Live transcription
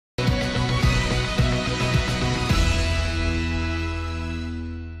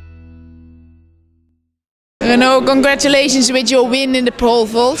Renaud, congratulations with your win in the pole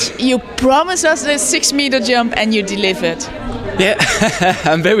vault. You promised us the 6-meter jump and you delivered. Yeah,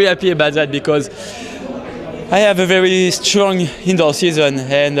 I'm very happy about that because I have a very strong indoor season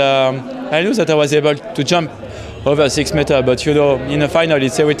and I knew that I was able to jump over 6 meters, but you know, in the final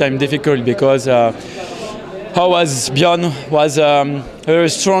it's every time difficult because Bjorn was a very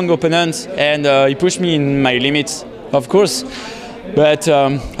strong opponent and he pushed me in my limits, of course. But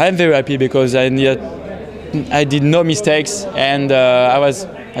I'm very happy because I did no mistakes and I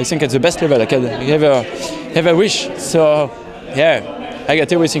think, at the best level I could ever wish. So yeah, I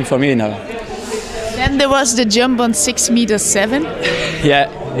got everything for me now. Then there was the jump on 6'7". Yeah,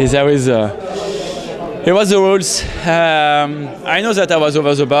 it was the rules. I know that I was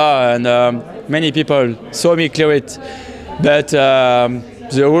over the bar and many people saw me clear it, but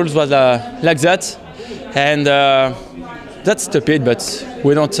the rules was like that, and that's stupid. But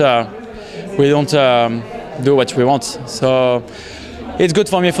we don't do what we want. So it's good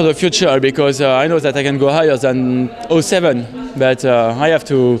for me for the future because I know that I can go higher than 07, but I have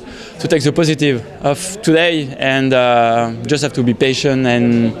to take the positive of today and just have to be patient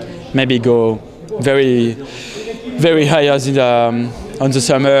and maybe go very, very high on the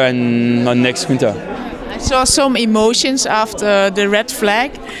summer and on next winter. I saw some emotions after the red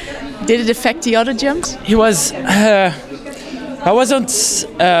flag. Did it affect the other jumps? It was. I wasn't.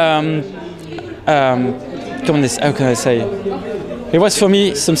 How can I say? It was for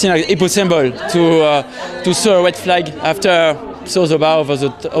me something like impossible to saw a red flag after saw the bar at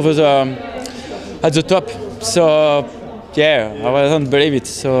the top. So yeah, I wasn't believe it.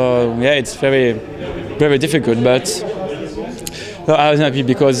 So yeah, it's very, very difficult. But I was happy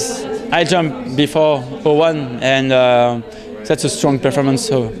because I jumped before 01 and that's a strong performance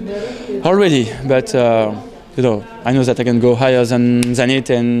already. But you know, I know that I can go higher than it,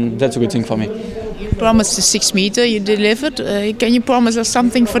 and that's a good thing for me. You promised the 6 meter, you delivered. Can you promise us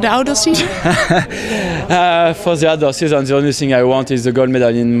something for the outdoor season? For the outdoor season, the only thing I want is the gold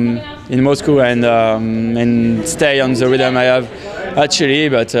medal in Moscow and stay on the rhythm I have actually.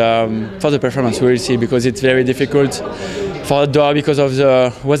 But for the performance, we will see because it's very difficult for outdoor because of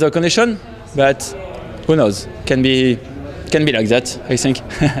the weather condition. But who knows? Can be like that, I think.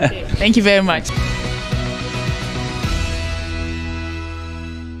 Thank you very much.